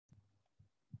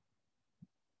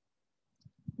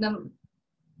Nam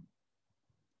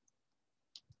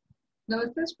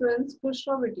Namaste students,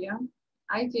 Kushra Vidya.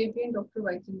 I, JP and Dr.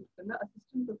 Chandrakala,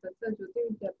 Assistant Professor, Jyoti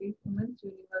Vidyapeeth, Women's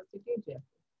University, Jaipur.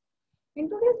 In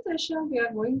today's session, we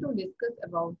are going to discuss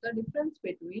about the difference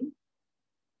between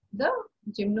the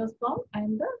gymnosperm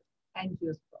and the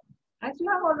angiosperm. As you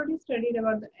have already studied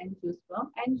about the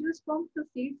angiosperm, the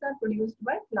seeds are produced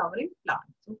by flowering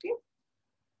plants. Okay,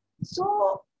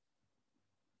 so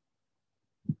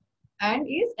and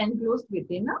is enclosed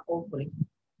within an ovary.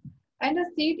 And the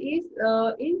seed is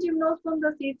in gymnosperm,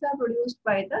 the seeds are produced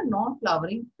by the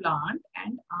non-flowering plant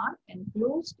and are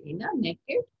enclosed in a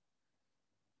naked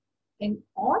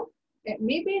or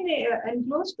maybe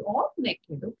enclosed or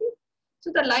naked. Okay,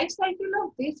 so the life cycle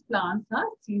of these plants are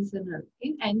seasonal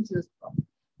in angiosperm,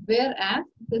 whereas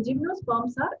the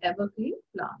gymnosperms are evergreen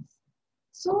plants.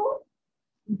 So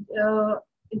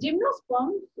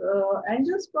gymnosperms,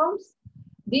 angiosperms,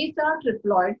 these are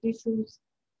triploid tissues.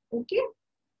 Okay,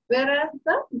 whereas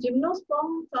the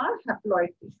gymnosperms are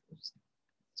haploid tissues.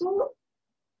 So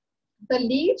the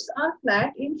leaves are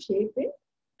flat in shape in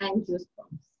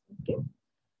angiosperms. Okay,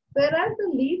 whereas the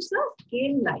leaves are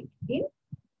scale-like in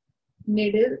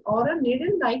needle or a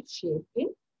needle-like shape in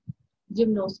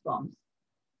gymnosperms.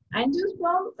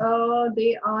 Angiosperm,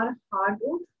 they are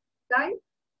hardwood type,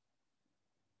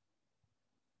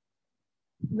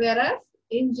 whereas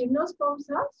in gymnosperms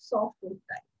are softwood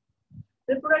type.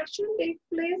 Reproduction takes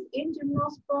place in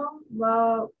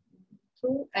gymnosperm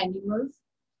through animals,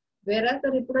 whereas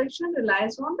the reproduction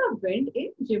relies on the wind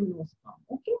in gymnosperm.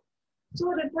 Okay, so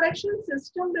reproduction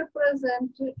system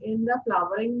represented in the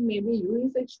flowering may be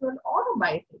unisexual or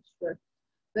bisexual,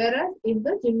 whereas in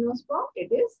the gymnosperm it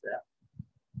is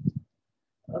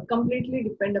completely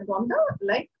depend upon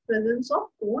the presence of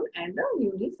cone and the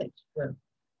unisexual.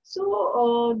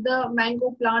 So the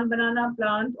mango plant, banana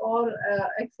plant, or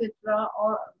etc.,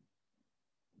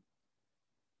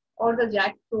 or the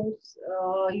jackfruits,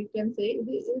 you can say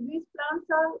these plants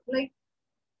are like,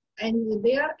 and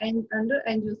they are under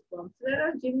angiosperms,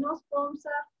 whereas gymnosperms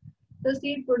are the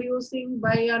seed producing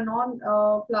by a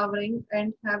non-flowering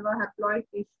and have a haploid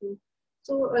tissue.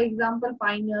 So, example,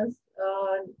 pinus,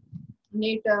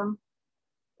 natum,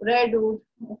 redwood.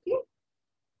 Okay.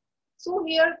 So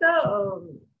here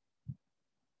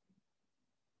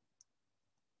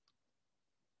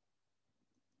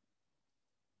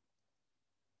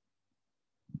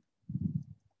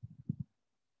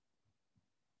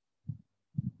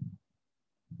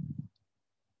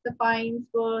the pines,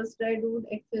 firs, redwood,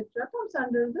 etc. comes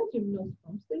under the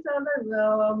gymnosperms. These are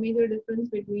the major difference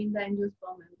between the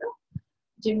angiosperm and the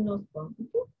gymnosperm.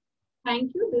 Okay.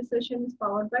 Thank you. This session is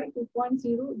powered by 2.0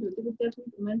 Jyoti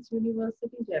Vidyapeeth Women's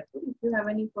University, Jaipur. If you have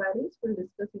any queries, we'll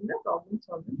discuss in the problem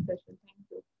solving